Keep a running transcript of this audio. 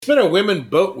It's been a women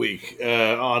boat week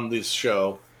on this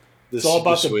show. It's all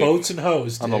about the week. boats and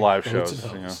hoes. On the live boats shows.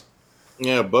 And hoes.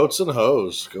 Yeah, boats and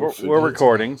hoes. We're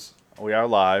recording. We are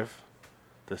live.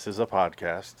 This is a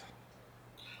podcast.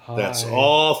 That's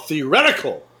all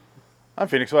theoretical. I'm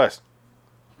Phoenix West.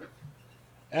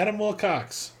 Adam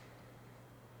Wilcox.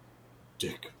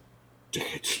 Dick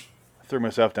it. I threw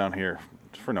myself down here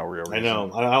for no real reason. I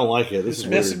know. I don't like it. This It's is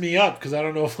messing weird. me up because I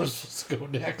don't know if I'm supposed to go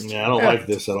next. Yeah, I don't like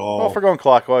this at all. Well, if we're going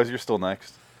clockwise, you're still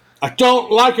next. I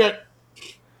don't like it.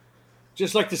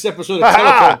 Just like this episode of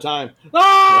Telephone Time.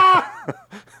 Ah!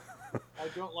 I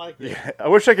don't like it. Yeah, I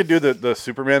wish I could do the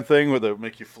Superman thing where they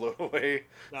make you float away.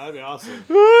 That'd be awesome.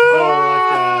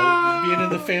 Oh, like being in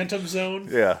the Phantom Zone.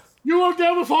 Yeah. You will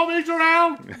go before me,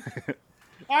 Drown.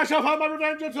 I shall have my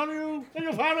revenge on you and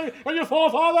your family and your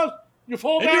forefathers. Your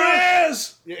forebears. And your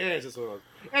ass! Your ass, that's what it was.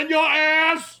 And your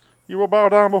ass! You will bow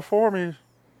down before me.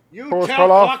 You Boris tell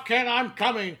Karloff. Clark Kent I'm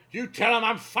coming. You tell him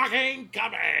I'm fucking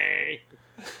coming.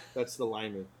 That's the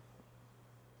line.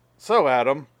 So,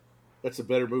 Adam. That's a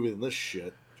better movie than this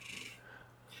shit.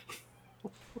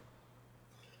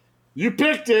 You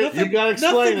picked it. You gotta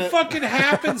explain Nothing it. fucking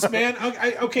happens, man.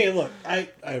 Okay, look. I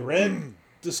read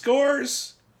the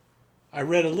scores. I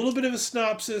read a little bit of a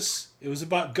synopsis. It was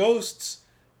about ghosts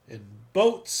and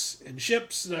boats and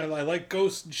ships, and I like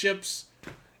ghosts and ships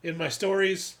in my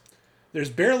stories. There's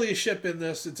barely a ship in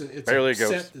this. It's Barely a a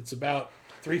ghost. set that's about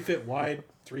 3 feet wide.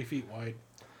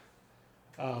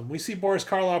 We see Boris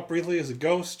Karloff briefly as a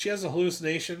ghost. She has a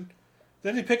hallucination.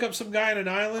 Then they pick up some guy on an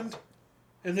island,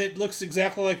 and it looks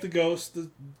exactly like the ghost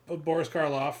of Boris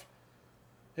Karloff,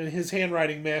 and his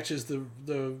handwriting matches the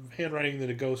handwriting that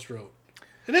a ghost wrote.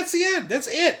 And that's the end. That's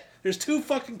it. There's 2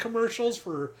 fucking commercials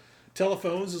for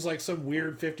telephones. It's like some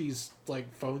weird 50s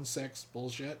like phone sex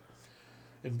bullshit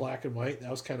in black and white. That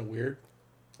was kind of weird.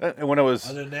 And when it was,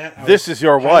 Other than that, this is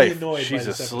your highly wife. annoyed by She's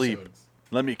this asleep. episode.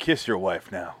 Let me kiss your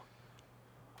wife now.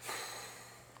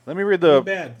 Let me read Pretty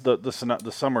bad.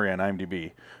 the summary on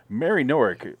IMDb. Mary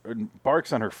Norick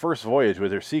embarks on her first voyage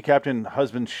with her sea captain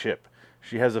husband's ship.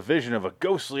 She has a vision of a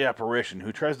ghostly apparition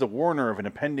who tries to warn her of an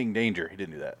impending danger. He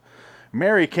didn't do that.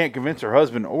 Mary can't convince her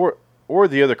husband or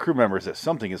the other crew members that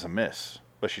something is amiss,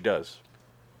 but she does.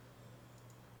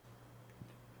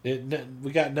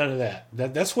 We got none of that.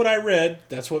 That's what I read.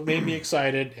 That's what made me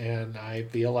excited, and I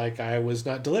feel like I was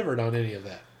not delivered on any of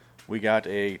that. We got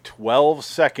a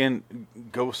 12-second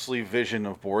ghostly vision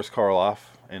of Boris Karloff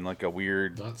in like a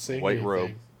weird Not saying white anything.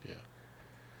 robe. Yeah.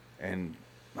 And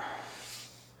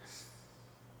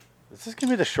is this going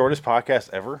to be the shortest podcast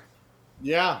ever?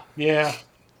 Yeah. Yeah.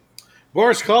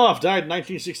 Boris Karloff died in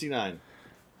 1969.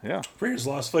 Yeah.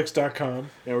 FreersLostFlix.com.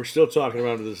 And we're still talking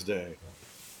about it to this day.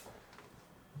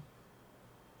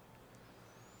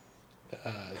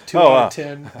 2 out of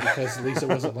 10 because at least it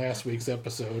wasn't last week's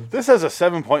episode. This has a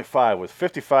 7.5 with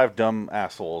 55 dumb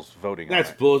assholes voting That's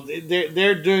on it. bull.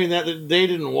 They're doing that. They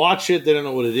didn't watch it. They don't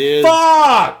know what it is.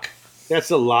 Fuck! That's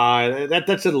a lie.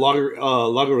 That's a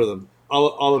logarithm.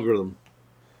 Algorithm.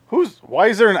 Why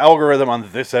is there an algorithm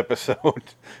on this episode?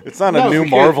 It's not a new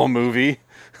because- Marvel movie.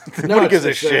 Nobody gives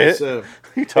a shit. What What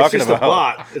are you talking it's just about? a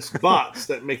bot. It's bots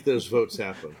that make those votes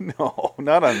happen. No,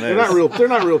 not on this. They're not real. They're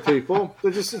not real people.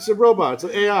 It's a robot. It's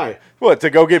an AI. What, to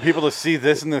go get people to see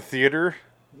this in the theater?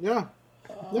 Yeah.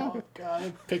 Yeah. Oh, God,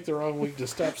 I picked the wrong week to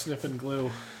stop sniffing glue.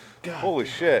 God. Holy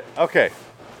shit. Okay.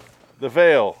 The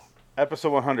Veil, episode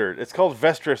 100. It's called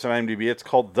Vestris on IMDb. It's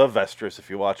called The Vestris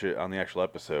if you watch it on the actual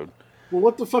episode. Well,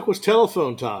 what the fuck was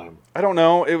Telephone Time? I don't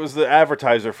know. It was the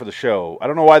advertiser for the show. I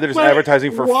don't know why they're just Wait,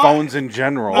 advertising for what? phones in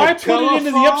general. Why put it into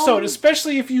the telephone? episode,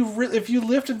 especially if you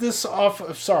lifted this off?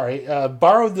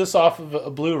 Borrowed this off of a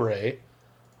Blu-ray.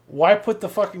 Why put the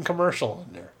fucking commercial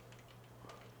in there?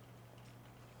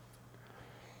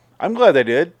 I'm glad they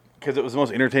did, because it was the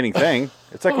most entertaining thing.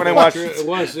 It's like when I Watch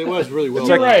watched... it was really well.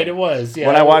 You're done. right, it was. Yeah,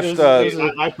 When I watched, it was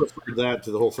I preferred that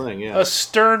to the whole thing. Yeah. a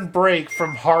stern break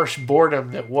from harsh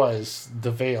boredom that was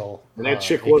The Veil. And that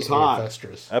chick was aka hot.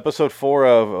 Vestris. Episode 4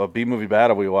 of B-Movie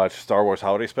Battle, we watched Star Wars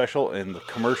Holiday Special, and the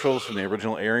commercials from the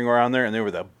original airing were on there, and they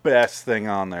were the best thing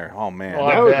on there. Oh, man. Oh,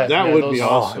 I bet. that Yeah, would those- be oh,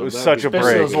 awesome. it was That'd such be- a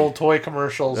Especially break. those old toy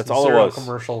commercials. That's and all it cereal was.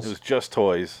 Commercials. It was just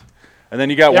toys. And then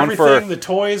you got one Everything, for... the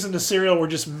toys and the cereal were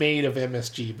just made of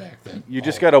MSG back then. You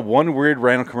just got one weird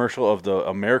random commercial of the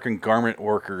American Garment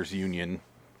Workers Union,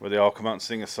 where they all come out and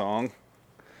sing a song.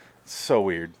 It's so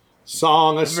weird.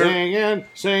 Song a singing,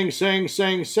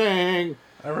 sing.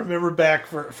 I remember back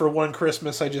for one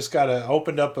Christmas, I just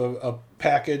opened up a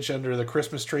package under the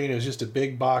Christmas tree, and it was just a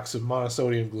big box of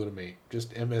monosodium glutamate,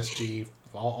 just MSG,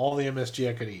 all the MSG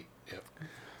I could eat. Yep.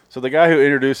 So the guy who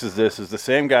introduces this is the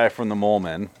same guy from The Mole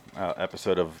Men,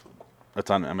 episode of that's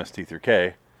on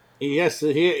MST3K.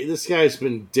 This guy's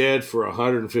been dead for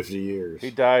 150 years.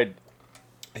 He died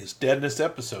He's dead in this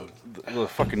episode. the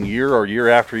fucking year or year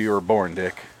after you were born,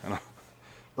 Dick.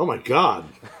 Oh my God.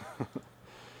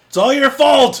 It's all your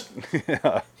fault!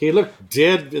 He looked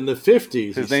dead in the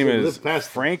 50s. His name is past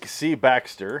Frank C.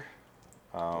 Baxter.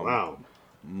 Wow.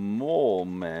 Mole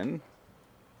Men.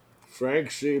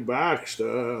 Frank C.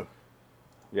 Baxter.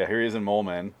 Yeah, here he is in Mole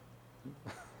Men.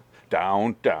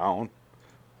 Down.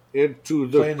 Into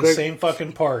the Playing the same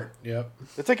fucking part. Yep.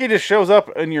 It's like he just shows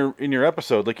up in your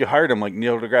episode. Like you hired him, like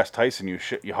Neil deGrasse Tyson. You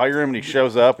hire him and he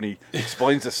shows up and he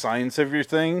explains the science of your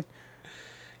thing.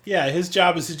 Yeah, his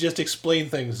job is to just explain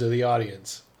things to the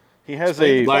audience. He has Explain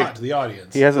a the plot to the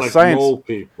audience. he has a like science. mole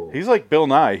people. He's like Bill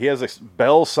Nye. He has a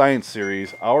Bell Science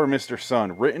series, Our Mr.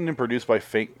 Sun, written and produced by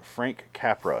Frank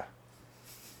Capra.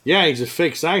 Yeah, he's a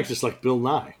fake scientist like Bill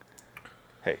Nye.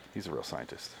 Hey, he's a real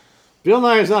scientist. Bill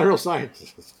Nye is not a real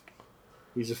scientist.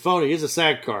 He's a phony. He's a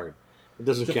SAG card. It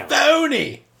doesn't He's a count.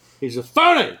 phony! He's a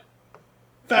phony.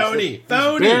 Phony!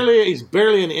 He's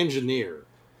barely an engineer.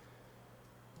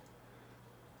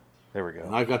 There we go.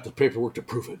 And I got the paperwork to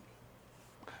prove it.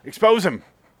 Expose him.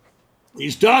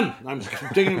 He's done. I'm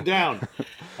taking him down.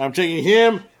 I'm taking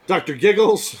him, Dr.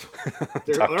 Giggles.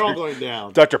 They're all going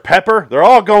down. Dr. Pepper. They're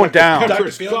all going down. Pepper.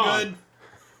 Dr. Feel gone. Good.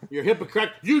 You're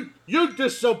Hippocratic. You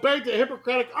disobeyed the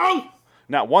Hippocratic oath.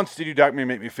 Not once did you doc me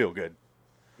make me feel good.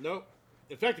 Nope.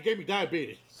 In fact, it gave me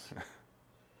diabetes.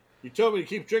 You told me to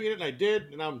keep drinking it, and I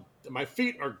did, and my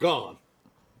feet are gone.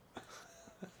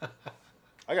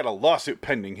 I got a lawsuit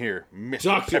pending here, Mr.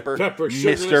 Dr. Pepper. Pepper,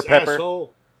 Mr. sugarless Pepper.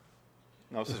 asshole.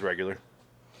 No, this is regular.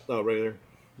 Oh, regular.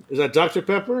 Is that Dr.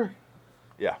 Pepper?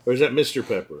 Yeah. Or is that Mr.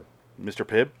 Pepper? Mr.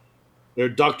 Pibb? Or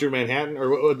Dr. Manhattan?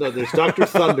 Or no, there's Dr.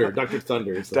 Thunder. Dr.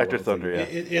 Thunder. Is the Dr. one I'm Thunder, yeah.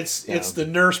 thinking. It's the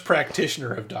nurse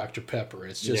practitioner of Dr. Pepper.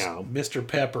 It's just Yeah. Mr.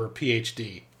 Pepper,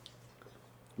 PhD.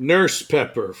 Nurse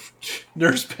Pepper.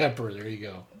 Nurse Pepper, there you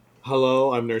go.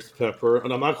 Hello, I'm Nurse Pepper,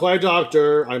 and I'm not quite a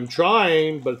doctor. I'm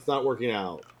trying, but it's not working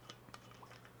out.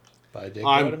 But I did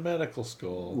I'm- go to medical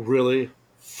school. Really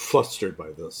flustered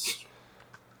by this.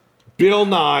 Bill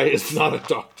Nye is not a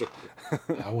doctor.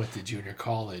 I went to junior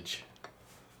college.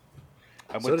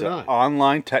 I So went did to I.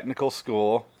 online technical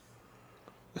school.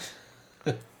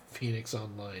 Phoenix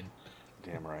Online.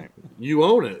 Damn right. You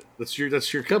own it. That's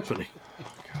your company.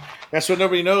 That's what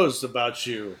nobody knows about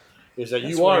you. Is that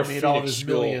That's you where are I made all of Phoenix his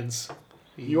School. millions.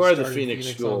 He You are the started Phoenix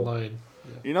School. Online.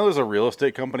 You know, there's a real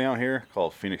estate company out here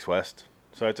called Phoenix West.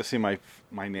 So I have to see my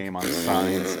name on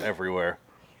signs everywhere.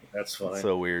 That's fine.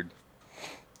 So weird.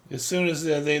 As soon as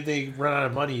they run out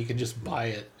of money, you can just buy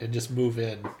it and just move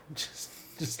in.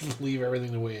 Just leave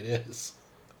everything the way it is.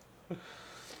 Put an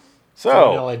So,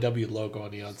 LIW logo on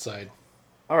the outside.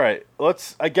 all right,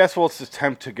 I guess we'll just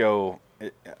attempt to go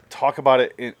talk about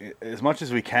it as much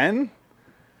as we can.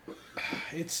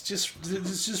 It's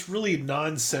just really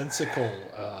nonsensical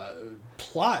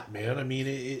plot, man. I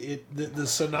mean, the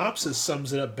synopsis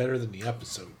sums it up better than the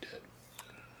episode did.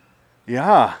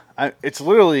 Yeah, it's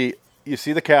literally, you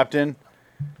see the captain,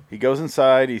 he goes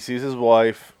inside, he sees his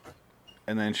wife,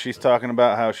 and then she's talking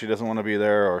about how she doesn't want to be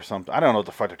there or something. I don't know what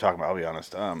the fuck they're talking about, I'll be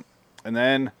honest. And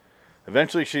then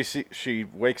eventually she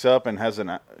wakes up and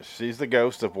sees the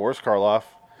ghost of Boris Karloff.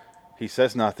 He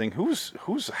says nothing.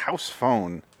 Whose house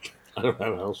phone? I don't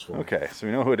have a house phone. Okay, so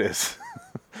we know who it is.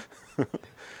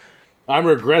 I'm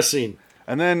regressing.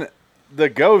 And then the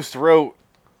ghost wrote,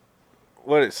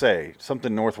 what did it say?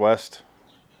 Something Northwest?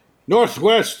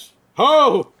 Northwest.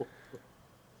 Ho!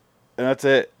 And that's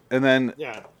it. And then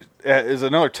Yeah. is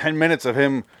another 10 minutes of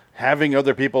him having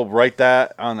other people write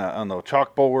that on the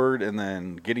chalkboard and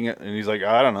then getting it. And he's like,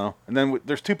 I don't know. And then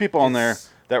there's two people on there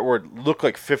that look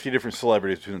like 50 different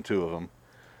celebrities between the two of them.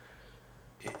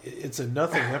 It's a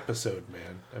nothing episode,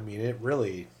 man. I mean, it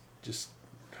really just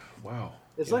wow.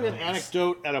 It's You like know, an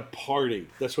anecdote at a party.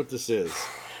 That's what this is.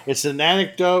 It's an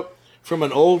anecdote from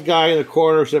an old guy in the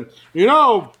corner said,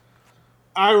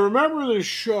 I remember this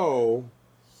show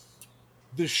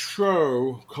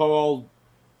called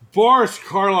Boris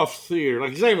Karloff Theater.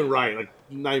 Like, he's not even right. Like,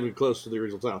 not even close to the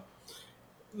original title.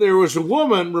 There was a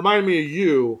woman, reminded me of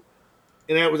you,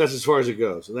 and that's as far as it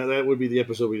goes. And that would be the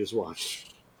episode we just watched.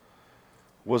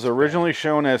 Was originally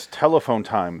shown as Telephone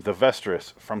Time, The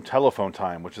Vestris from Telephone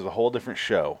Time, which is a whole different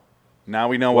show. Now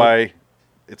we know why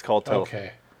it's called Telephone.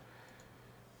 Okay.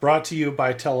 Brought to you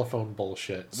by Telephone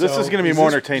Bullshit. This is going to be more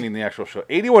entertaining than the actual show.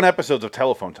 81 episodes of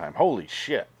Telephone Time. Holy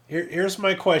shit. Here's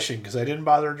my question, because I didn't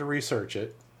bother to research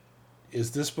it. Is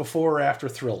this before or after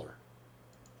Thriller?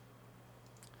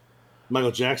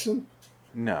 Michael Jackson?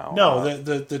 No. No,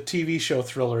 the TV show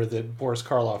Thriller that Boris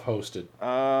Karloff hosted.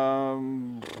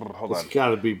 Hold It's on. got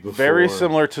to be before. Very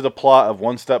similar to the plot of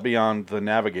One Step Beyond The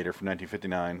Navigator from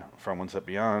 1959, from One Step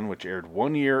Beyond, which aired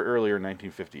 1 year earlier in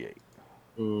 1958.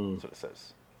 That's what it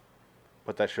says.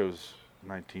 But that shows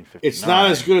 1959. It's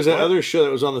not as good as that What? other show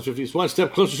that was on the 50s. One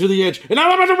step closer to the edge, and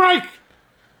I'm about to break!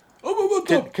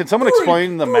 Can someone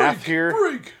explain the math here?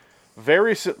 Break.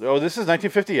 This is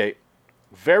 1958.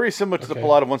 Very similar to the Okay.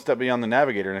 plot of One Step Beyond The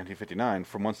Navigator in 1959,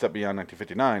 from One Step Beyond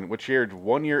 1959, which aired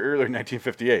 1 year earlier in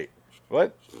 1958.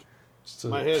 What? So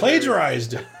My head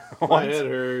plagiarized. My head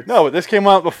hurts. No, but this came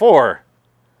out before.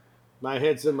 My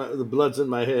head's in the blood's in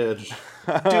my head.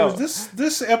 Dude,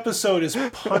 this episode is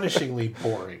punishingly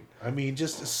boring. I mean,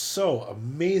 just so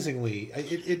amazingly.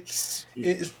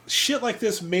 It shit like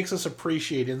this makes us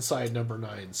appreciate Inside Number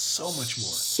 9 so much more.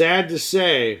 Sad to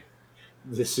say,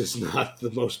 this is not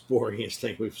the most boringest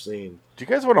thing we've seen. Do you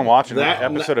guys want to watch an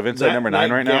episode of Inside Number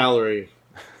 9 right now? Gallery.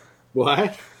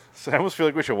 What? So I almost feel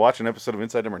like we should watch an episode of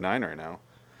Inside Number 9 right now.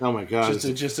 Oh my god!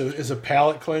 Just as a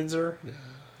palate cleanser.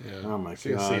 Yeah. Oh my So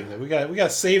we gotta God. save that. We got to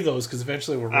save those because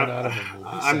eventually we'll run out of them.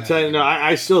 We'll be I'm sad. telling you, no,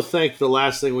 I still think the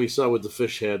last thing we saw with the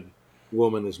fish head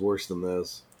woman is worse than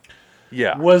this.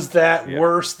 Yeah. Was that Yeah.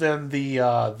 worse than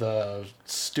the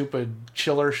stupid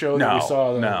chiller show that we No.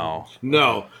 saw? No.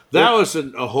 No, that was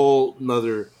a whole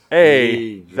nother. Hey,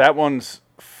 league. that one's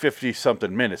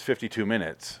 50-something minutes, 52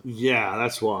 minutes. Yeah,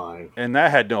 that's why. And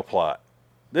that had no plot.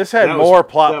 This had That was- more that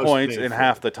plot was points in painful.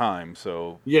 half the time,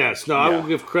 so... Yes, no, I Yeah. will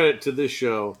give credit to this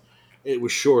show. It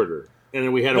was shorter, and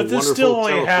then we had a But this wonderful. still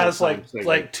only telephone has time segment.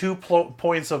 like 2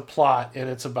 points of plot, and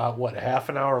it's about what, half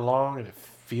an hour long, and it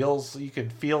feels you can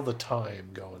feel the time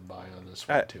going by on this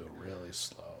one too, really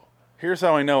slow. Here's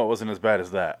how I know it wasn't as bad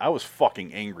as that. I was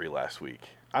fucking angry last week.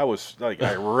 I was like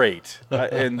irate.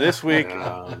 And this week,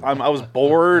 I was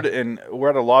bored and we're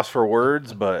at a loss for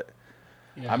words, but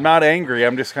Yeah. I'm not angry.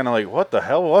 I'm just kind of like, what the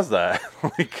hell was that?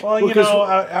 Like, Well, you Because-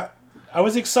 know, I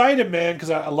was excited, man, because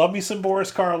I love me some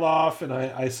Boris Karloff, and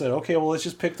I said, okay, well, let's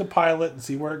just pick the pilot and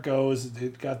see where it goes.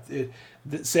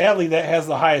 Sadly, that has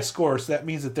the highest score, so that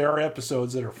means that there are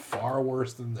episodes that are far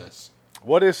worse than this.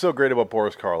 what is so great about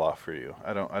Boris Karloff for you?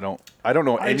 I don't know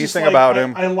I just anything like- about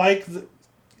him.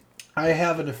 I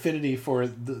have an affinity for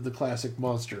the classic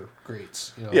monster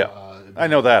greats. You know, Yeah. I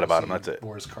know that about him, that's it.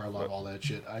 Boris Karloff, all that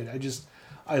shit.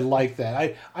 I like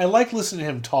that. I like listening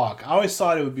to him talk. I always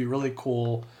thought it would be really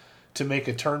cool to make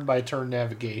a turn-by-turn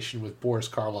navigation with Boris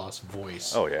Karloff's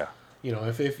voice. Oh yeah. You know,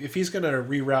 if he's going to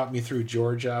reroute me through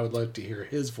Georgia, I would like to hear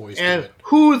his voice do And it.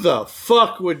 who the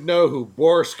fuck would know who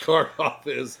Boris Karloff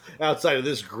is outside of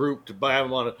this group to have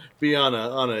him be on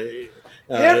a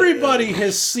Everybody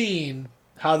has seen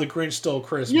How the Grinch Stole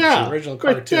Christmas, Yeah, the original but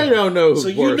cartoon. they don't know who so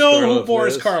you Boris know Karloff who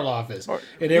Boris is. Karloff is. Or-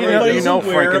 And you know- everybody's you know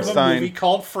aware of a Frankenstein. movie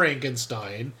called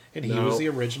Frankenstein, and he No. was the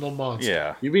original monster.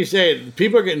 Yeah. You be saying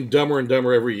people are getting dumber and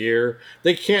dumber every year.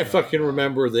 They can't fucking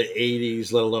remember the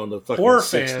 '80s, let alone the fucking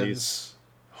 '60s.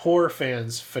 Horror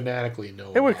fans fanatically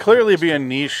know. It would about clearly this. be a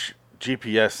niche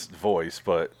GPS voice,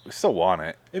 but we still want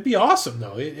it. It'd be awesome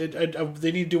though.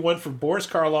 They need to do one for Boris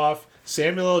Karloff,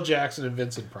 Samuel L. Jackson, and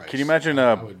Vincent Price. Can you imagine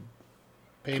I would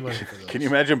pay money for those. Can you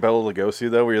imagine Bela Lugosi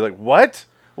though, where you're like, what?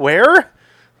 Where?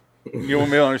 You won't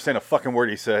be able to understand a fucking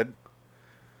word he said.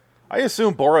 I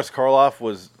assume Boris Karloff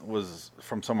was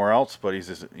from somewhere else, but he's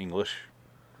just English.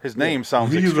 His name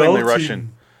sounds extremely Rerouting.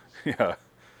 Russian. Yeah.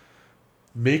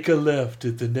 Make a left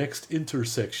at the next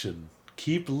intersection.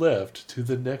 Keep left to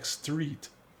the next street.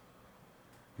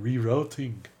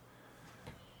 Rerouting.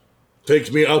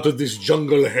 Takes me out of this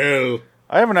jungle hell.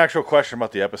 I have an actual question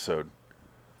about the episode.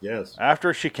 Yes.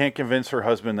 After she can't convince her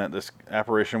husband that this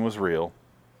apparition was real,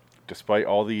 despite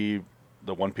all the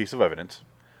one piece of evidence,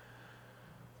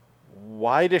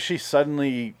 why does she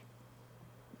suddenly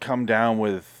come down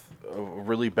with a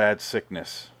really bad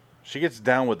sickness? She gets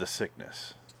down with the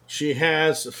sickness. She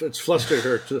has. It's flustered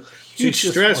her. You She's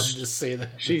just stressed. wanted to say that.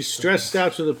 She's stressed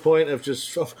out to the point of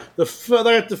just the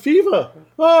fever.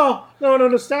 Oh, no one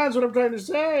understands what I'm trying to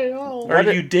say. Oh, Are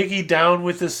you diggy down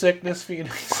with the sickness,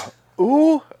 Phoenix?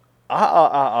 Ooh,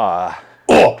 No,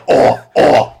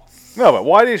 but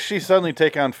why does she suddenly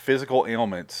take on physical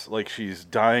ailments like she's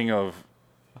dying of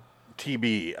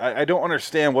TB? I don't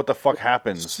understand what the fuck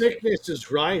happens. sickness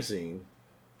is rising.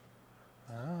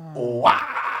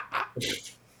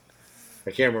 I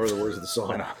can't remember the words of the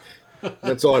song.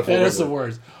 That's all I That is the remember.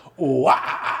 words.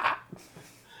 Wah!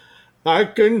 I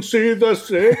can see the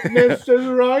sickness is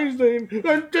rising,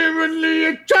 and timidly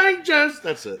it changes.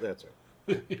 That's it. That's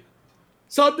it.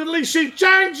 Suddenly she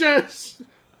changes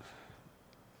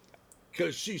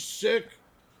because she's sick.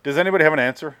 Does anybody have an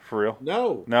answer for real?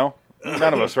 No. No,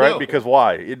 none of us, right? No. Because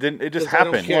why? It didn't. It just Because I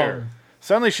don't happened. care.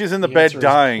 Suddenly she's in the The bed answer is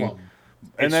dying, plum.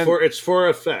 and It's for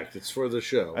effect. It's for the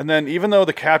show. and then even though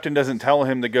the captain doesn't tell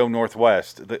him to go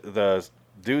northwest, the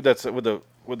dude that's with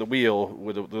the wheel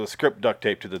with the script duct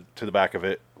tape to the back of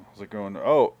it was like going,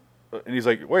 oh, and he's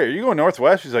like, wait, are you going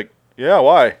northwest? She's like, yeah,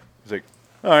 why? He's like,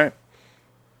 all right.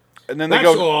 And then That's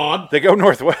odd. they go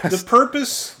northwest.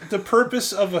 The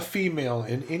purpose of a female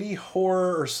in any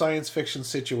horror or science fiction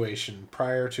situation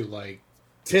prior to like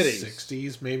Titties. the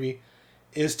 60s maybe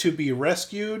is to be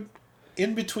rescued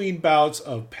in between bouts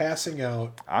of passing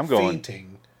out,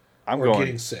 fainting, I'm or going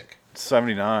getting sick.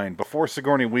 79 before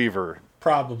Sigourney Weaver.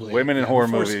 Probably. Women in horror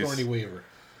before movies. Sigourney Weaver.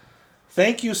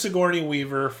 Thank you, Sigourney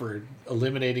Weaver, for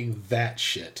eliminating that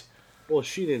shit. Well,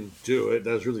 she didn't do it.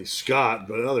 That was really Scott.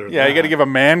 But other than Yeah, you got to that- give a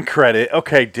man credit.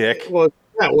 Okay, Dick. Well,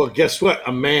 yeah. Well, guess what?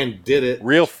 A man did it.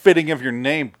 Real fitting of your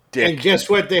name, Dick. And guess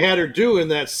what they had her do in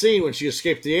that scene when she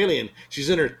escaped the alien? She's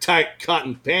in her tight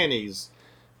cotton panties.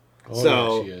 Oh,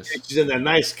 So yeah, she is. she's in that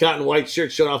nice cotton white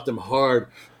shirt showing off them hard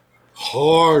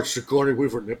Sigourney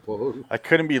Weaver nipples. I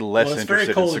couldn't be less Well, it's very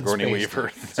interested in cold in Sigourney space, Weaver though.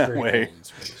 It's that very way. cold in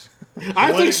space.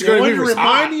 I think Sigourney wanted to Weaver's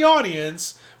remind hot. the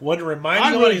audience. Want to remind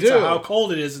I the really audience of do. how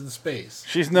cold it is in space.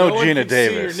 She's no, one Gina can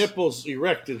Davis. See your nipples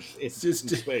erect in It's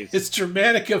space. it's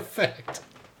dramatic effect.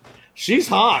 She's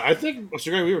hot. I think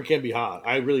Sigourney Weaver can be hot.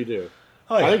 I really do.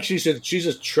 Oh yeah. I think she's a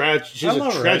I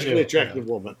love her, I tragically do, attractive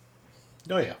yeah. woman.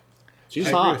 Oh yeah. She's I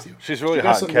agree hot. with you. She's really She got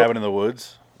hot in something Cabin in the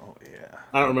Woods. Oh, yeah.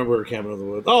 I don't remember her Cabin in the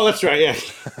Woods. Oh, that's right. Yeah.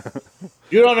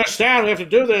 You don't understand. We have to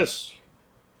do this.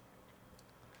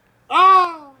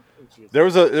 Ah.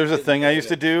 There's a thing I used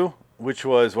to do, which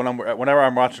was whenever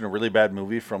I'm watching a really bad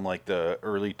movie from like the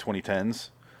early 2010s,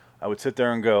 I would sit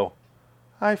there and go,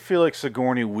 I feel like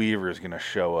Sigourney Weaver is going to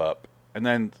show up. And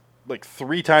then like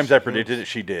 3 times I predicted it,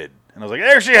 she did. And I was like,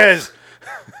 there she is!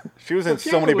 She was in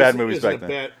so many bad movies back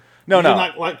then. No, You no.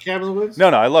 not like Cabin in the Woods? No,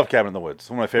 I love Cabin in the Woods. It's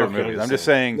one of my favorite Okay, movies. I'm just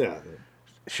saying, Yeah.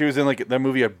 she was in like the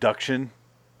movie Abduction,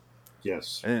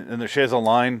 Yes. and she has a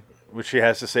line which she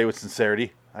has to say with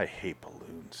sincerity, I hate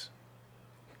balloons.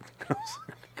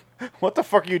 What the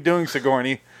fuck are you doing,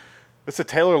 Sigourney? It's a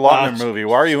Taylor Lautner movie.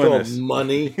 Why are you in Still this?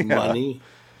 Money. Yeah,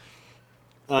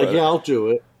 I'll do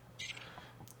it.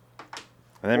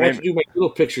 And I they want made, to do my little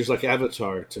pictures like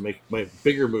Avatar to make my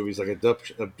bigger movies like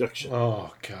Abduction.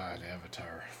 Oh god,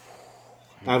 Avatar.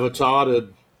 Avatar.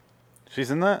 she's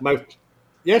in that?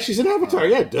 Yeah, she's in Avatar.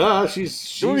 Yeah, duh.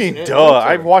 She's What do you mean, in duh? Avatar.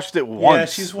 I've watched it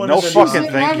once. she's one no of the- She's fucking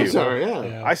in thank you. Avatar, yeah.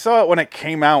 Yeah. I saw it when it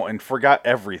came out and forgot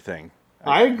everything.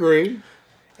 I agree.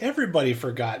 Everybody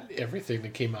forgot everything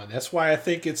that came out. That's why I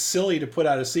think it's silly to put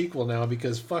out a sequel now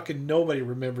because fucking nobody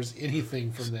remembers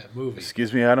anything from that movie.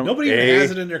 Excuse me, Adam. Nobody even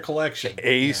has it in their collection.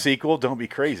 A sequel? Don't be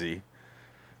crazy.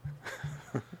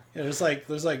 Yeah, there's like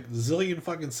zillion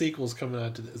fucking sequels coming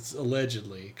out to this,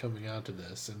 allegedly coming out to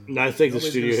this, and And I think the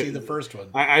nobody's studio gonna see the first one.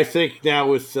 I think now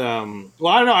with well,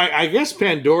 I don't know. I guess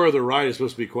Pandora the Ride is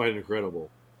supposed to be quite incredible.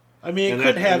 I mean, it and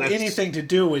couldn't that- have and that's- anything to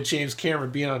do with James Cameron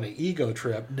being on an ego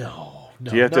trip. No,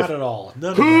 Do you have not to- at all.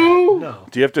 None Who? of that. No.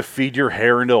 Do you have to feed your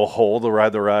hair into a hole to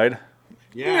ride the ride?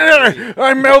 Yeah,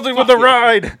 I'm melting with the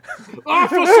ride. oh, I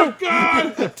feel so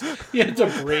good. You have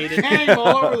to braid it. Hang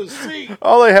all over the seat,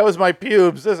 All I have is my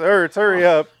pubes. This hurts. Hurry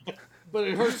up. but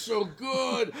it hurts so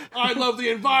good. I love the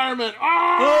environment. Oh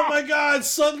Ah, my god,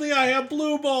 suddenly I have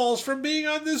blue balls from being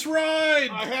on this ride.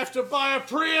 I have to buy a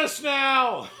Prius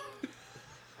now.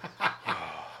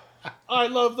 I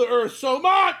love the Earth so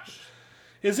much.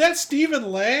 Is that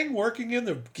Stephen Lang working in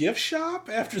the gift shop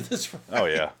after this ride? Oh,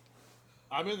 yeah.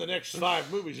 I'm in the next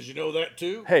 5 movies. Did you know that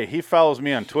too? Hey, he follows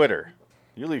me on Twitter.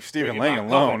 You leave Stephen Lang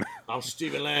alone. I'm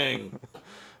Stephen Lang.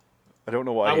 I don't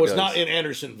know why I he was does. not in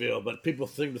Andersonville, but people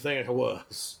seem to think I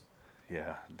was.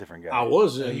 Yeah, different guy. I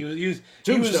was Yeah, in. he was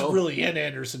Tombstone. really in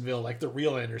Andersonville, like the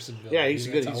real Andersonville. Yeah, I he's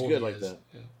mean, good. that's He's how good old like is. that.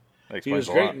 Yeah. That He was explains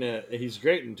a great lot. in. He's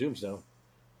great in Tombstone.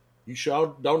 You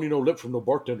don't need no lip from no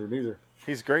bartender neither.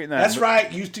 He's great in that. That's right.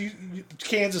 Used to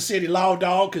Kansas City Law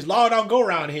Dog, because Law don't go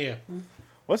around here.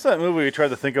 What's that movie we tried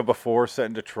to think of before, set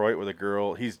in Detroit, with a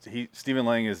girl? Stephen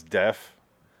Lang is deaf,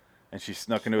 and she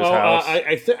snuck into his house.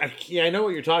 I know what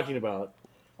you're talking about.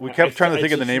 We kept trying to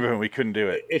think of the it's- name of it, and we couldn't do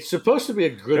it. It's supposed to be a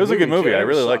good. It was a good movie. too. I never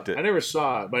really saw liked it. I never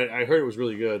saw it, but I heard it was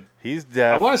really good. He's I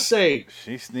deaf. want to say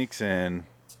She sneaks in.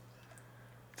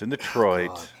 It's in Detroit.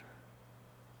 God.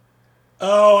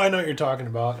 Oh, I know what you're talking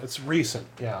about. It's recent.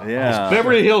 Yeah. Yeah.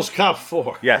 Beverly Hills Cop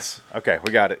 4. Yes. Okay,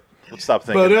 we got it. Let's stop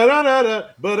thinking. Ba-da-da-da-da,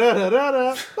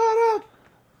 ba-da-da-da-da,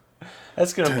 ba-da.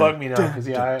 That's gonna bug me now because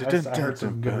I heard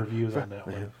some good reviews on that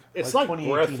one. It's like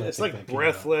 2018, It's I like think that came out.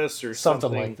 Breathless or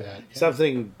Something like that. Yeah.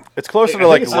 Something. It's closer I to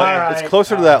like think it's it's alright,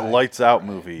 closer to that alright. Lights Out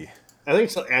movie. I think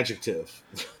it's an adjective.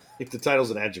 If the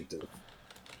title's an adjective.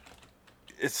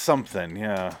 It's something,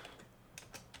 yeah.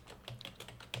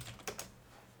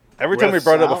 Every time we Breaths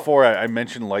brought it up Out? before, I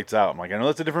mentioned Lights Out. I'm like, I know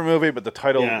that's a different movie, but the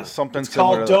title Yeah. is something It's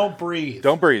similar. called to Don't Breathe.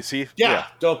 Don't Breathe. See? Yeah.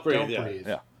 Don't breathe. Don't yeah. breathe.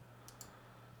 Yeah.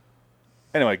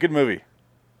 Anyway, good movie.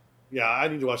 Yeah, I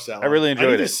need to watch that one. I really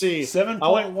enjoyed need to it. see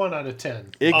 7.1 out of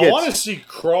 10. It I want to gets see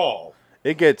Crawl.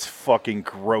 it gets fucking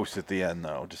gross at the end,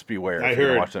 though. Just beware I if you're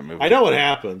heard. gonna watch that movie. I know what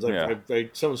happens. Yeah.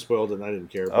 Someone spoiled it and I didn't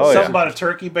care. Oh, Something yeah. about a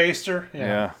turkey baster.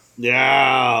 Yeah.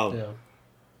 Yeah. Yeah.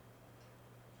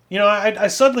 You know, I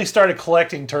suddenly started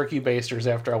collecting turkey basters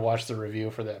after I watched the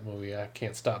review for that movie. I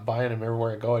can't stop buying them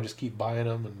everywhere I go. I just keep buying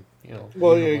them and, you know,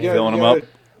 Well, leave yeah, Filling you them gotta-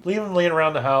 leave them laying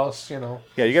around the house, you know.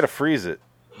 Yeah, you got to freeze it,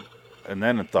 and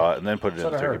then put it in That's the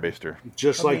what I turkey heard. baster.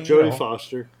 Just I like mean, you Jodie know.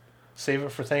 Foster. Save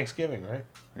it for Thanksgiving, right?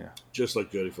 Just like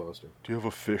Jodie Foster. Do you have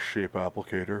a fish shape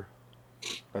applicator?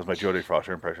 That was my Jodie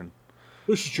Foster impression.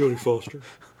 This is Jodie Foster.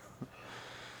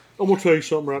 I'm gonna tell you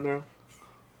something right now.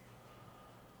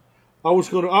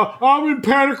 I'm in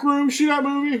Panic Room. See that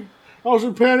movie? I was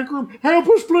in Panic Room. Help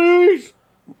us, please.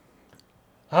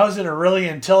 I was in a really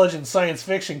intelligent science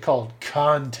fiction called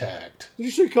Contact. Did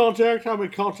you see Contact? I'm in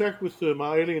contact with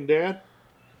my alien dad.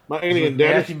 My alien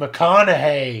daddy. Matthew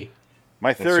McConaughey.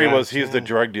 My theory right, was he's the yeah.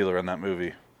 drug dealer in that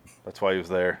movie. That's why he was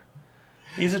there.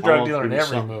 He's a drug I'll dealer in give you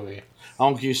every some. movie.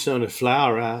 I'll give you some of the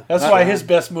flour, right? That's why his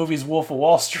best movie is Wolf of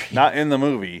Wall Street. Not in the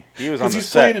movie. He was on Because the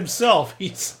he's playing set. himself.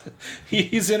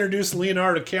 He's introduced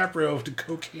Leonardo DiCaprio to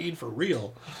cocaine for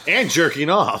real. And jerking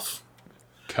off.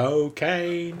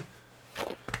 Cocaine.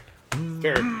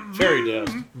 Fairy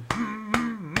dust.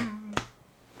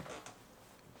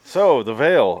 So, the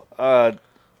Veil.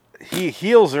 He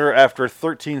heals her after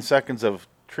 13 seconds of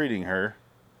treating her.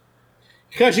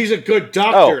 Because he's a good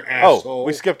doctor, asshole.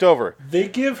 We skipped over. They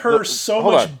give her Look, so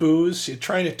hold much on. booze. You're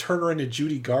trying to turn her into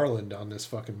Judy Garland on this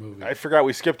fucking movie. I forgot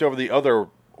we skipped over the other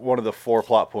one of the 4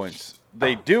 plot points.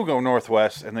 They do go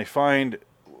northwest, and they find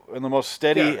in the most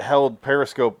steady held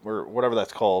periscope, or whatever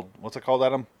that's called. What's it called,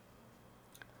 Adam?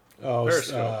 Oh,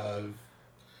 Periscope.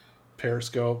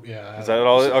 Periscope. Yeah. Is that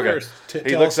all? Okay.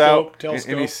 He looks out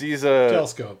Telescope. and he sees a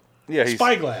Telescope. he's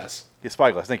Spyglass.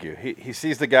 spyglass. Thank you. He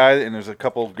sees the guy, and there's a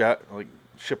couple of like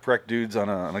shipwrecked dudes on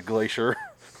a glacier,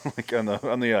 like on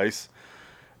the ice,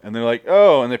 and they're like,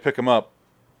 oh, and they pick him up,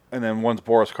 and then one's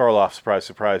Boris Karloff. Surprise,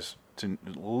 surprise, to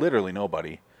literally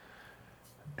nobody,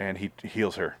 and he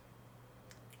heals her.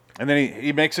 And then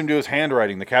he makes him do his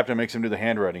handwriting. The captain makes him do the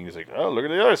handwriting. He's like, oh, look at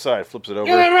the other side. Flips it over.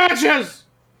 Get it matches!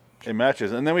 It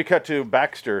matches. And then we cut to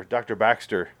Baxter, Dr.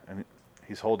 Baxter, and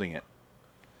he's holding it.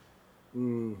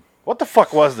 What the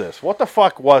fuck was this? What the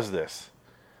fuck was this?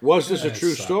 Was this a That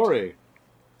true sucked. story?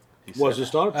 He Was said.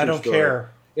 this not a true I don't story?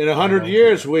 care. In I 100 don't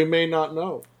years, care. we may not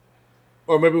know.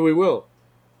 Or maybe we will.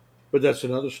 But that's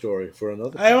another story for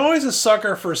another I'm always a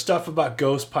sucker for stuff about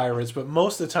ghost pirates, but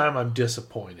most of the time I'm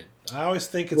disappointed. I always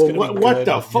think it's Well, going to be what good.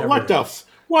 the It fuck? never is.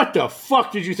 What the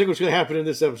fuck did you think was going to happen in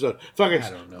this episode? Fucking, I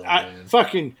don't know, man.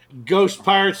 fucking ghost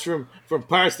pirates from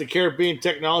Pirates of the Caribbean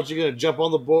technology going to jump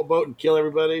on the boat and kill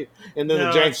everybody, and then No,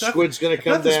 the giant it's not- squid's going to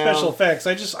come Not the down. special effects.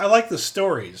 I like the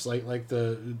stories, like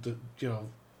the you know.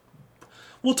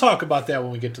 We'll talk about that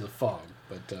when we get to the fog,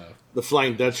 but The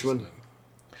Flying Dutchman.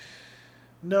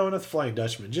 no, not the Flying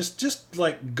Dutchman. Just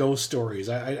like ghost stories.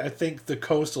 I think the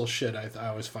coastal shit. I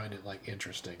always find it like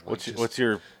interesting. Like What's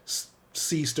your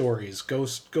sea stories,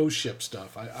 ghost ship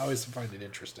stuff? I always find it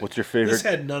interesting. What's your favorite- This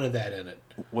had none of that in it.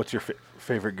 what's your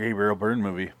favorite Gabriel Byrne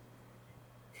movie?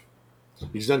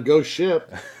 He's done Ghost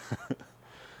Ship.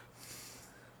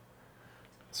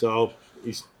 So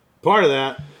he's part of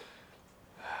that.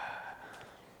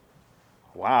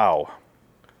 Wow.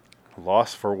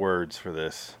 Lost for words for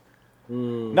this.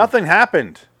 Nothing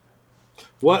happened.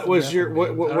 What was your I what,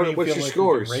 don't what even what's feel your like we can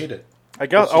scores? rate it. I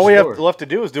got What's all your we have score? left to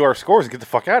do is do our scores and get the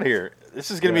fuck out of here.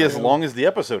 This is going to be Yeah. as long as the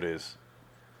episode is.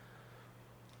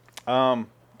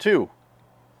 2.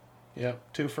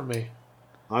 Yep, 2 for me.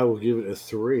 I will give it a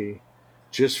 3,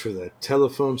 just for the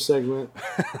telephone segment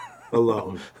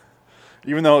alone.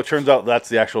 Even though it turns out that's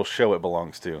the actual show it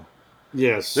belongs to.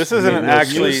 Yes, This isn't an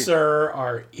actually- You, sir,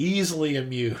 are easily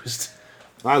amused.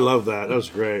 I love that. That was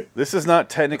great. This is not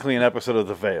technically an episode of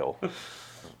The Veil.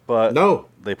 But No,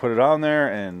 they put it on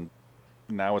there and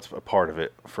now it's a part of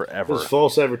it forever. this is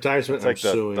false advertisement. It's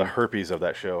like I'm suing. the herpes of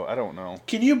that show. I don't know.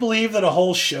 Can you believe that a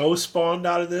whole show spawned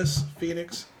out of this,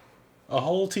 Phoenix? A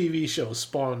whole TV show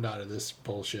spawned out of this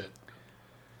bullshit.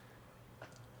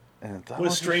 What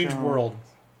a strange world.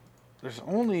 There's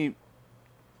only...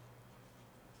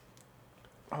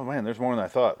 Oh, man, there's more than I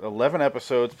thought. 11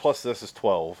 episodes, plus this is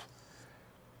 12.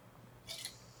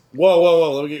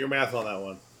 Whoa. Let me get your math on that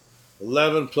one.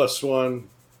 11 plus 1.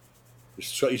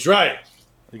 He's right.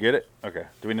 You get it? Okay.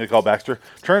 Do we need to call Baxter?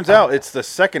 Turns out it's the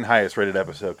second highest rated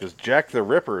episode because Jack the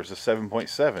Ripper is a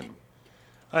 7.7.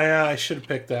 I should have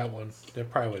picked that one. That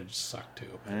probably would have just sucked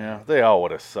too. Yeah, they all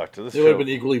would have sucked. This It would have been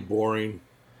equally boring.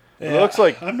 Yeah, it looks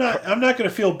like I'm not going to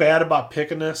feel bad about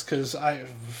picking this because how the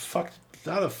fuck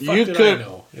I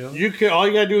know? You could. All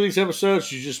you gotta do with these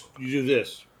episodes, you do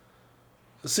this.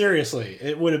 Seriously,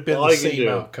 it would have been all the same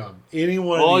outcome. Any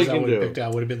one of these I would have picked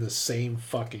out would have been the same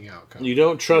fucking outcome. You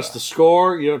don't trust the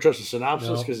score. You don't trust the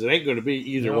synopsis because it ain't going to be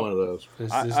either one of those.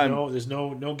 There's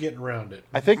no getting around it.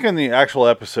 I think in the actual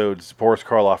episodes, Boris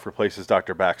Karloff replaces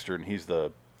Dr. Baxter, and he's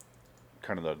the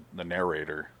kind of the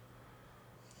narrator.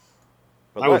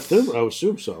 But I would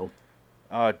assume so.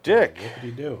 Dick, What did he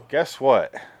do? guess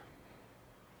what?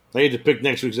 I need to pick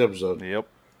next week's episode. Yep.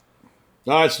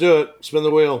 All right, let's do it. Spin the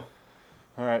wheel.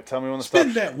 All right, tell me when to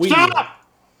Spin stop. that wheel. Stop!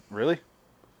 Really?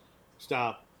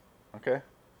 Stop. Okay.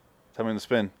 Tell me when to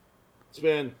spin.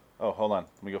 Spin. Oh, hold on.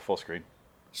 Let me go full screen.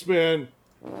 Spin.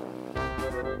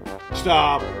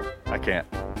 Stop. I can't.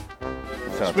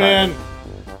 It's out of Spin.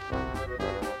 time.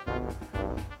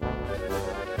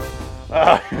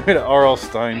 An R.L.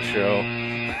 Stein show.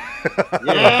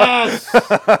 Yes.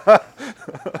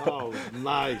 Oh,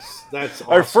 nice. That's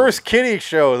awesome. Our first kitty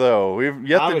show, though. We've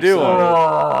yet I'm to do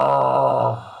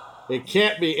excited. it. It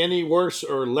can't be any worse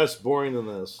or less boring than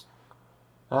this.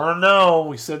 Oh no,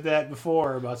 we said that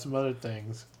before about some other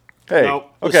things. Hey,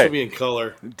 Nope, this okay. will be in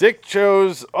color. Dick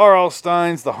chose R.L.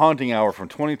 Stein's The Haunting Hour from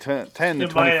 2010 to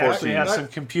It might actually 2014. have some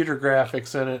computer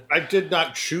graphics in it. I did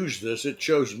not choose this. It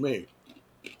chose me.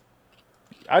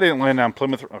 I didn't land on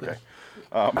Plymouth. Okay.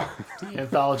 The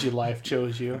Anthology Life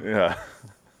chose you. Yeah.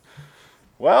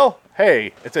 Well,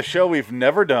 hey, it's a show we've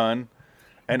never done.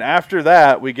 And after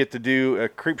that, we get to do a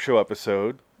Creep Show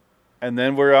episode. And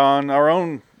then we're on our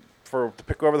own to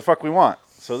pick whoever the fuck we want.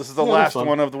 So this is the Yeah, last that's fun.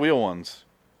 one of the wheel ones.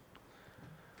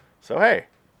 So, hey,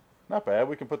 not bad.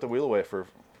 We can put the wheel away for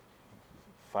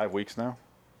 5 weeks now.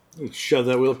 You can shove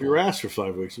that wheel up your ass for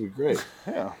 5 weeks. It'd be great.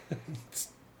 Yeah.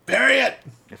 Bury it!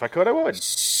 If I could, I would.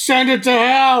 Send it to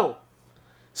hell!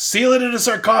 Seal it in a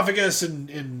sarcophagus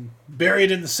and bury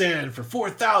it in the sand for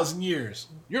 4,000 years.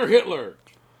 You're Hitler.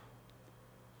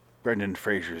 Brendan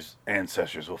Fraser's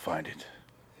ancestors will find it.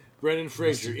 Brendan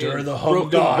Fraser Stir in the hung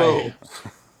broken die. bones.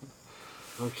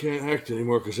 I can't act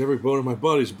anymore because every bone in my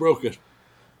body's broken.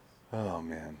 Oh,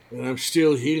 man. And I'm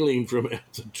still healing from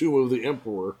the Tomb of the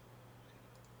Emperor.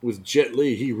 With Jet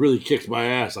Li, he really kicked my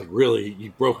ass. Like, really, he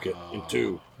broke it in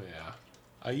two.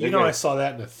 Yeah. I saw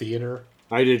that in a theater.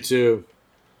 I did too.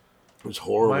 It was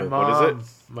horrible. What is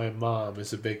it? My mom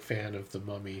is a big fan of the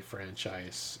Mummy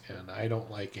franchise, and I don't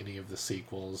like any of the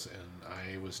sequels, and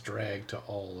I was dragged to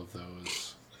all of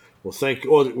those.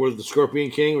 Well, were the Scorpion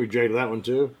King? We dragged that one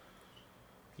too?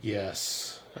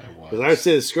 Yes, I was. Because I would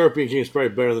say the Scorpion King is probably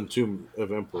better than Tomb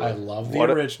of Emperor. I love the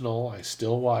What- original. I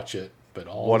still watch it, but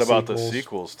all What the about sequels, the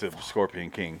sequels to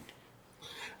Scorpion King?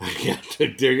 Yeah,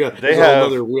 there you go. They There's have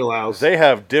another wheelhouse. They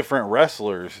have different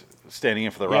wrestlers standing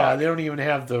in for the Yeah, Rock. they don't even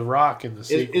have the Rock in the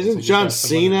sequels. They Isn't just John have some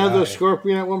other Cena the guy.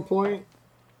 Scorpion at one point?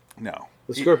 No,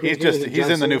 The Scorpion he's King just isn't he's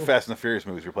John in the new Cena? Fast and the Furious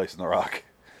movies, replacing the Rock.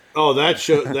 Oh,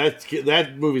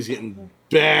 that movie's getting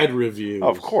bad reviews.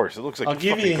 Of course, it looks like I'll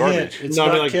give fucking you a garbage. hint. It's No, I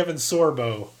not mean, like- Kevin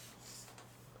Sorbo.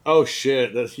 Oh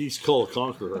shit, he's Cole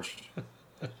Conqueror.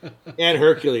 And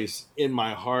Hercules in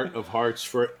my heart of hearts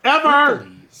forever.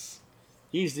 Please.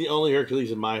 He's the only Hercules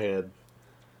in my head.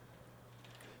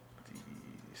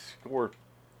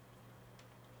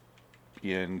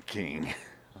 Scorpion King.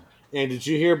 And did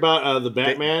you hear about the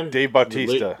Batman? Dave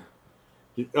Bautista.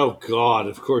 Oh God,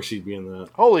 of course he'd be in that.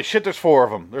 Holy shit! There's 4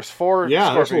 of them. There's 4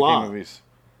 Yeah, there's a Scorpion lot. King movies.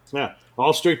 Yeah,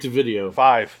 all straight to video.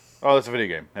 5. Oh, that's a video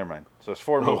game. Never mind. So it's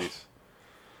 4 Oh. movies.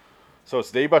 So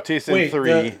it's Dave Bautista in Wait,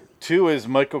 3. 2 is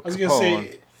Michael I was Capone. gonna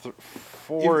say,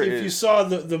 4 if is you saw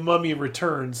the Mummy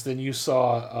Returns, then you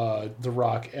saw The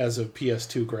Rock as a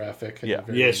PS2 graphic. at Yeah. the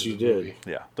very Yes, end you of the did. movie.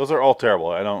 yeah. Those are all terrible.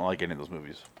 I don't like any of those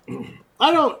movies.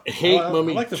 I don't hate I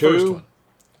Mummy like the 2. first one.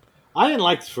 I didn't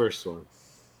like the first one.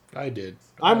 I did.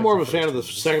 I'm I more of like a fan of the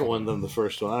first second one than the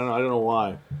first one. I don't know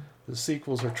why. The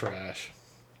sequels are trash.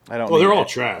 I don't. Well, need they're all it.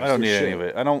 trash. I don't need They're any shit. of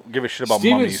it. I don't give a shit about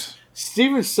mummies.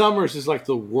 Steven Summers is like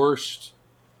the worst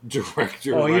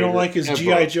director. Oh, you don't writer like his ever.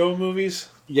 G.I. Joe movies?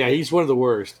 Yeah, he's one of the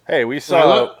worst. Hey, we I saw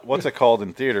love- what's it called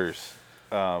in theaters?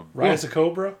 Rise of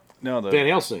Cobra? No, Van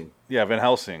Helsing. Yeah, Van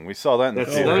Helsing. We saw that in the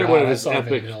That's theater. another God, one of I his saw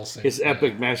epic, Van Helsing. his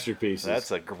epic masterpieces.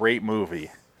 That's a great movie.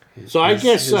 So I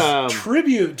guess his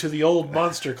tribute to the old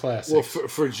monster classics. well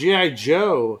for G.I.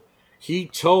 Joe, he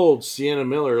told Sienna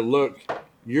Miller, "Look,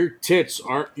 your tits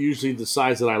aren't usually the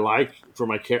size that I like for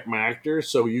my actors,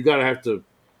 so we're gonna have to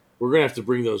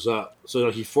bring those up." So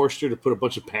he forced her to put a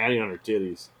bunch of padding on her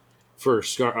titties for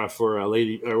a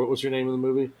lady. Or what was her name in the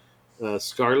movie?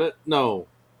 Scarlet? No,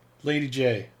 Lady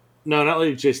J. no, not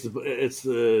Lady J. It's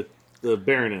the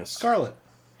Baroness. Scarlet.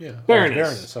 Yeah. Baroness. Oh,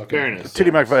 Baroness. Okay. Baroness.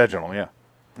 Titty McVaginal, yeah.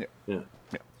 Yeah.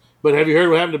 But have you heard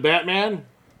what happened to Batman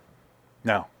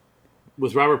No.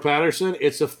 with Robert Pattinson?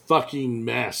 It's a fucking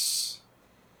mess.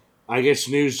 I guess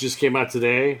news just came out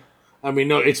today. I mean,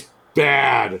 no, it's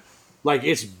bad. Like,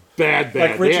 it's bad.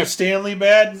 Like Richard Stanley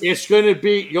bad? It's going to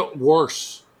be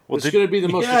worse. Well, it's going to be the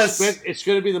most Yes. It's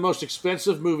going to be the most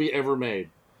expensive movie ever made.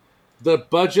 The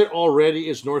budget already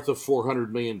is north of $400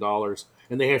 million,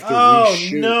 and they have to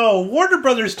reshoot. No. Warner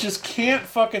Brothers just can't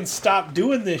fucking stop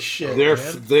doing this shit. Robert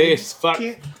They're so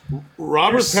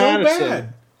Pattinson.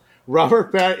 bad.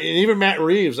 Robert Pattinson, and even Matt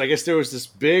Reeves. I guess there was this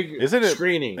big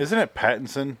screening. Isn't it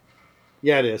Pattinson?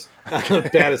 Yeah, it is.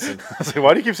 Pattinson. I was like,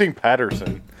 why do you keep saying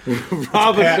Patterson?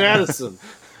 Robert Pattinson.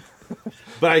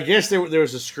 But I guess there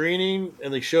was a screening,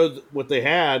 and they showed what they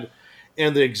had,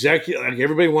 and the executive, like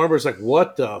everybody in Warner Bros. Like,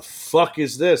 what the fuck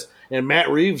is this? And Matt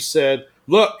Reeves said,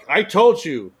 "Look, I told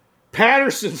you,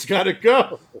 Patterson's got to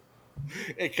go."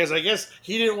 Because I guess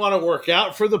he didn't want to work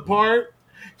out for the part.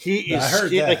 He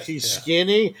is he's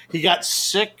skinny. He got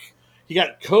sick. He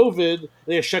got COVID.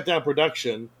 They shut down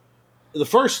production the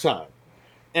first time.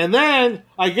 And then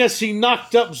I guess he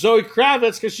knocked up Zoe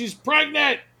Kravitz because she's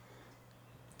pregnant.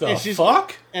 The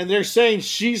fuck? And they're saying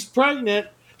she's pregnant,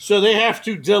 so they have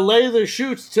to delay the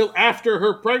shoots till after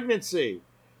her pregnancy.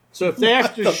 So if they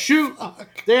have to shoot,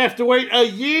 they have to wait a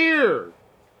year.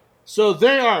 So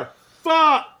they are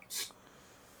fucked.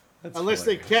 Unless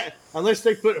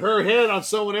they put her head on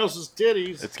someone else's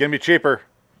titties. It's gonna be cheaper.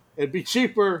 It'd be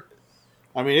cheaper.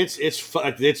 I mean,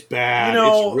 it's bad. You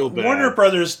know, it's real bad. Warner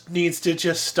Brothers needs to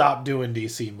just stop doing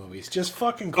DC movies. Just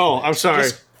fucking quit. Oh, I'm sorry.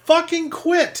 Just fucking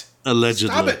quit.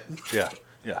 Allegedly. Stop it. Yeah.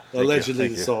 Thank Allegedly,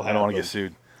 you. this all I don't want to happened. get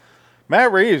sued.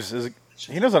 Matt Reeves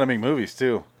he knows how to make movies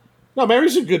too. No,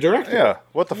 Mary's a good director. Yeah.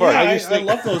 What the fuck? Yeah, I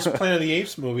love those Planet of the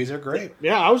Apes movies. They're great.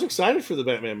 Yeah, I was excited for the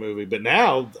Batman movie, but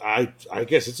now I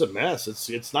guess it's a mess.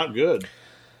 It's not good.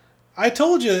 I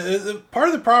told you, part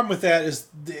of the problem with that is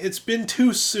it's been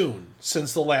too soon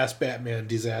since the last Batman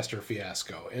disaster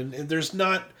fiasco. And there's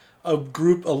not a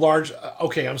large,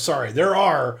 okay, I'm sorry, there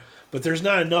are, but there's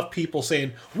not enough people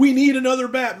saying, we need another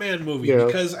Batman movie. Yeah.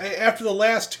 Because after the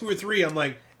last 2 or 3, I'm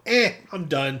like, I'm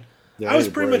done. Yeah, I was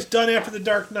you're pretty brave. much done after The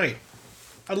Dark Knight.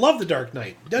 I love The Dark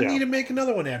Knight. Doesn't Yeah. need to make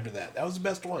another one after that. That was the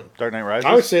best one. Dark Knight Rises.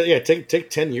 I would say, take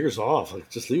 10 years off. Like,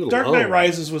 just leave it Dark alone. Knight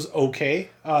Rises was okay.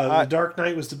 The Dark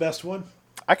Knight was the best one.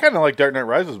 I kind of like Dark Knight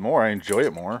Rises more. I enjoy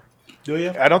it more. Do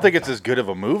you? I don't think it's as good of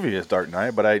a movie as Dark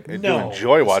Knight, but I do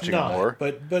enjoy it's watching not. it more.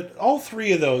 But all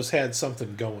 3 of those had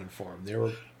something going for them. They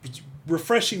were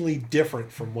refreshingly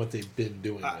different from what they've been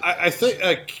doing. I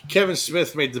think Kevin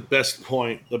Smith made the best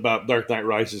point about Dark Knight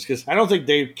Rises, because I don't think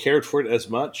they cared for it as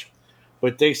much,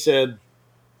 but they said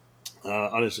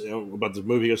about the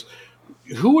movie, he goes,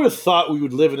 who would have thought we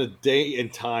would live in a day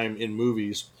and time in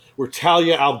movies where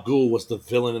Talia al Ghul was the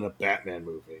villain in a Batman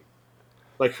movie?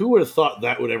 Like, who would have thought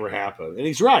that would ever happen? And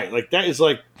he's right. Like, that is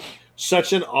like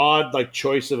such an odd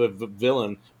choice of a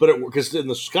villain, but because in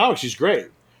the comics she's great,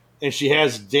 and she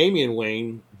has Damian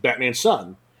Wayne, Batman's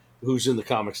son, who's in the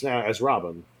comics now as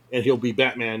Robin, and he'll be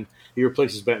Batman. He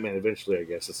replaces Batman eventually, I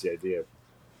guess. That's the idea.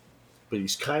 But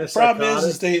he's kind of The problem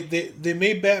is they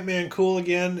made Batman cool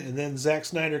again, and then Zack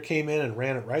Snyder came in and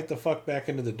ran it right the fuck back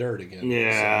into the dirt again.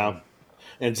 Yeah. So,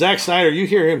 And Zack Snyder, you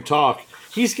hear him talk,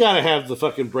 he's got to have the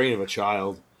fucking brain of a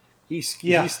child. He's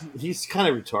kind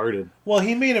of retarded. well,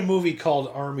 he made a movie called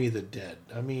Army of the Dead.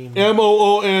 I mean,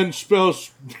 MOON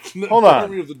spells Hold on.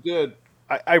 Army of the Dead.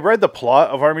 I read the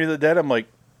plot of Army of the Dead. I'm like,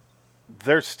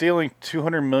 they're stealing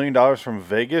 $200 million from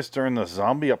Vegas during the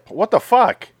zombie. What the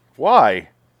fuck? Why?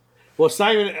 Well, it's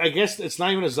not even. I guess it's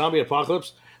not even a zombie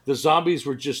apocalypse. The zombies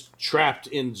were just trapped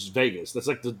in Vegas. That's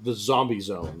like the zombie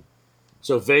zone.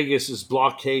 So Vegas is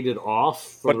blockaded off.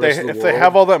 For But the rest of the if world. they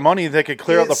have all that money, they could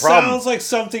clear out the problem. sounds like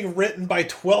something written by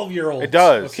 12-year-olds. It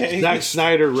does. Okay, Zack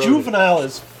Snyder wrote it. juvenile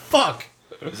as fuck.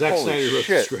 Zack Holy Snyder wrote the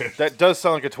shit! script. That does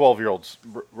sound like a 12-year-old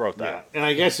wrote Yeah. that. And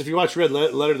I guess if you watch Red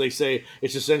Letter, they say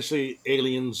it's essentially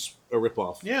Aliens a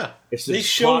ripoff. Yeah, It's the they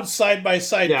showed plot- side by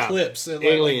side Yeah. clips and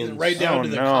Aliens. right down Oh, to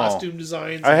the no. costume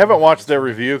designs. I haven't watched their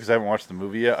review because I haven't watched the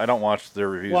movie yet. I don't watch their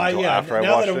reviews Well, until yeah. after I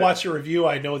Now watched that I it. watched a review,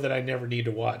 I know that I never need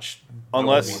to watch.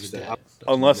 Unless- Dawn of the Dead.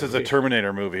 Unless it's a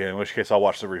Terminator movie, in which case I'll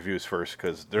watch the reviews first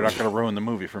because they're not going to ruin the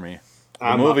movie for me. The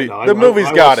I'm movie, not- no, the I- movie's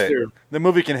I got watched it. their- The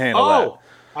movie can handle Oh,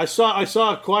 I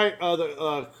saw Quiet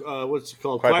what's it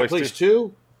called? Quiet Place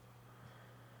 2.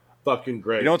 Fucking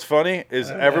great. that. You know what's funny is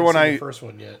I haven't everyone seen I the first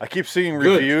one yet. I keep seeing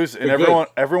Good. reviews and They're good.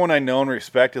 everyone I know and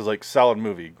respect is like solid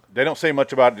movie. They don't say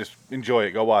much about it, just enjoy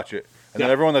it, go watch it. And then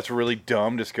Yeah. everyone that's really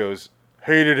dumb just goes,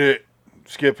 hated it,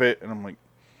 skip it, and I'm like,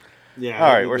 Yeah.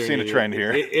 all right, we're they're- seeing a trend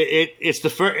here. It's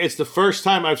the first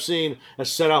time I've seen a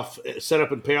set up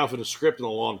and payoff in a script in a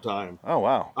long time. oh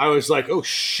wow, I was like, oh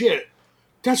shit,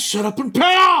 that's set up and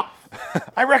payoff.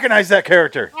 I recognize that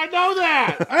character. I know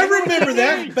that. I remember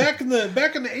that back in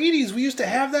the 80s. We used to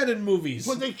have that in movies.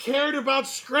 When they cared about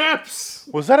scripts.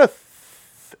 Was that a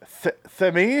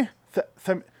Themi?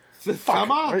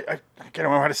 Thama? I can't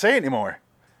remember how to say it anymore.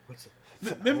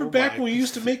 Remember Oh back my- when we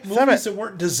used to make Damn movies it. that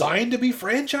weren't designed to be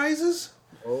franchises?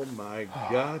 Oh my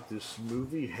god, this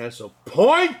movie has a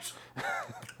point.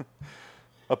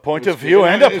 A point of view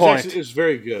and a point. It's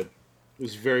very good.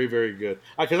 It's very, very good.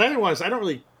 Because I don't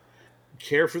really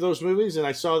care for those movies, and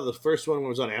I saw the first one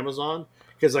was on Amazon.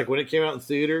 Because like when it came out in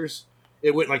theaters,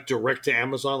 it went like direct to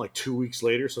Amazon like 2 weeks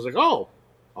later. So I was like, oh,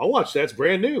 I'll watch that. It's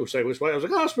brand new. So I was like, oh,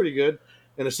 that's pretty good.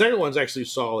 And the second one's actually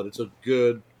solid. It's a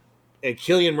good, and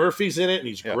Cillian Murphy's in it, and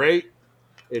he's Yeah. great.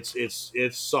 It's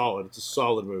solid. It's a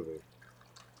solid movie.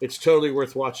 It's totally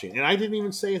worth watching. And I didn't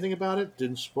even say anything about it.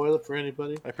 Didn't spoil it for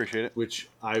anybody, I appreciate it. which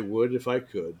I would if I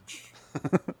could.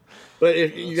 But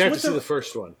if, you So have what to see the- the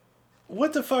first one.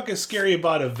 What the fuck is scary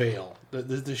about A Veil?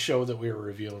 The show that we were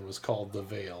reviewing was called The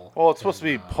Veil. Well, it's supposed to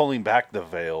be And, pulling back the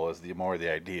veil as the more the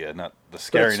idea, not the But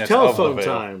scariness it's telephone of the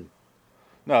veil. time.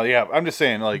 No, yeah, I'm just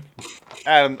saying, like,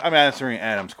 Adam. I'm answering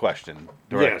Adam's question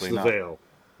directly. Yes, the not, veil.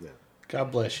 God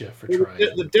bless you for trying.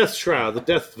 The death shroud, the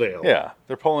death veil. Yeah,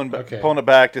 they're pulling Okay. pulling it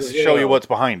back to show Yeah. you what's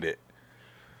behind it.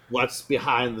 What's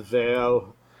behind the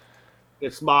veil?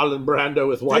 It's Marlon Brando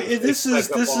with white. This face is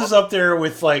makeup on. up there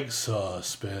with like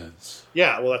suspense.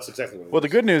 Yeah, well, that's exactly what it Well, the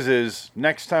is. good news is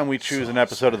next time we choose an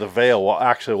episode of The Veil, we'll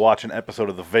actually watch an episode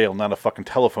of The Veil, not a fucking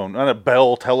telephone, not a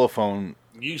Bell telephone.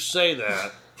 You say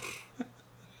that.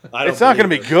 It's not going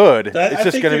to be good. It's I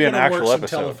just think going to they're be an gonna actual work some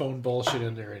episode. telephone bullshit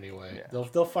in there anyway.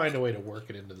 They'll find a way to work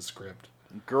it into the script.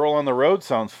 Girl on the Road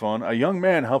sounds fun. A young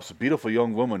man helps a beautiful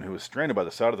young woman who is stranded by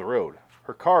the side of the road.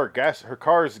 Her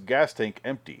car's gas tank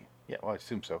empty. Yeah, well, I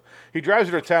assume so. He drives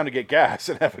her to town to get gas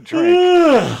and have a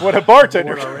drink. When a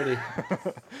bartender. Bored already.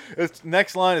 Its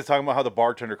next line is talking about how the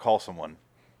bartender calls someone.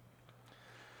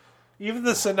 Even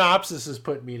the synopsis is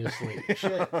putting me to sleep.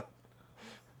 Shit.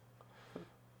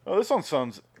 Oh, this one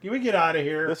sounds. Can we get out of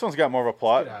here? This one's got more of a Get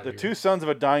plot. outta The here. two sons of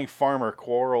a dying farmer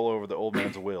quarrel over the old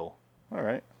man's will. All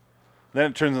right.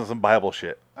 Then it turns into some Bible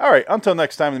shit. All right. Until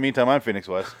next time. In the meantime, I'm Phoenix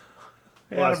West.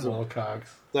 Adam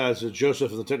Wilcox. That's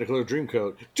Joseph of the Technicolor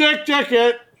Dreamcoat. Check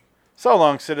it. So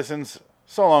long, citizens.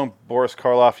 So long, Boris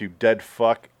Karloff, you dead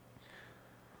fuck.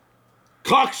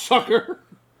 Cocksucker.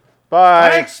 I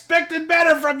Bye. expected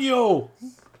better from you.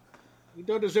 You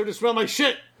don't deserve to smell my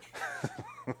shit.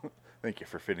 Thank you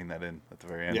for fitting that in at the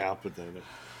very end. Yeah, I'll put that in.